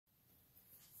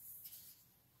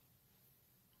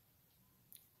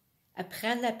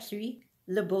Après la pluie,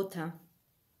 le beau temps.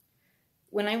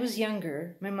 When I was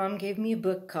younger, my mom gave me a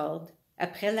book called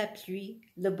Apres la pluie,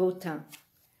 le beau temps,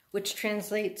 which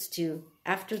translates to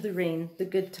After the rain, the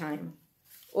good time,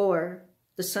 or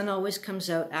The sun always comes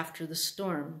out after the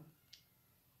storm.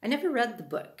 I never read the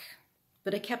book,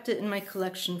 but I kept it in my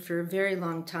collection for a very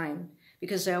long time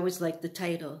because I always liked the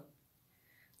title.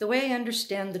 The way I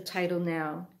understand the title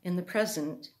now, in the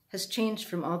present, has changed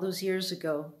from all those years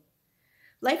ago.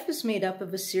 Life is made up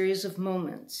of a series of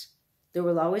moments. There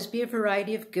will always be a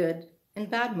variety of good and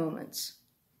bad moments.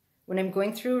 When I'm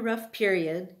going through a rough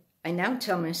period, I now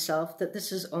tell myself that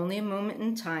this is only a moment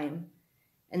in time,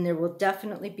 and there will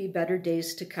definitely be better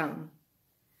days to come.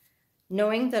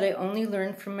 Knowing that I only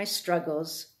learn from my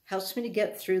struggles helps me to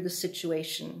get through the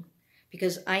situation,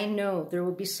 because I know there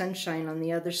will be sunshine on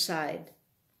the other side.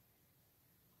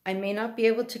 I may not be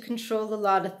able to control a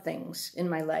lot of things in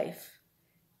my life,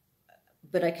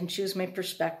 but I can choose my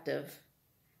perspective.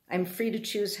 I'm free to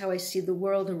choose how I see the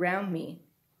world around me.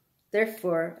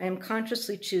 Therefore, I am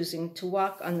consciously choosing to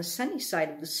walk on the sunny side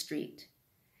of the street,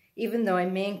 even though I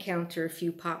may encounter a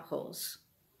few potholes.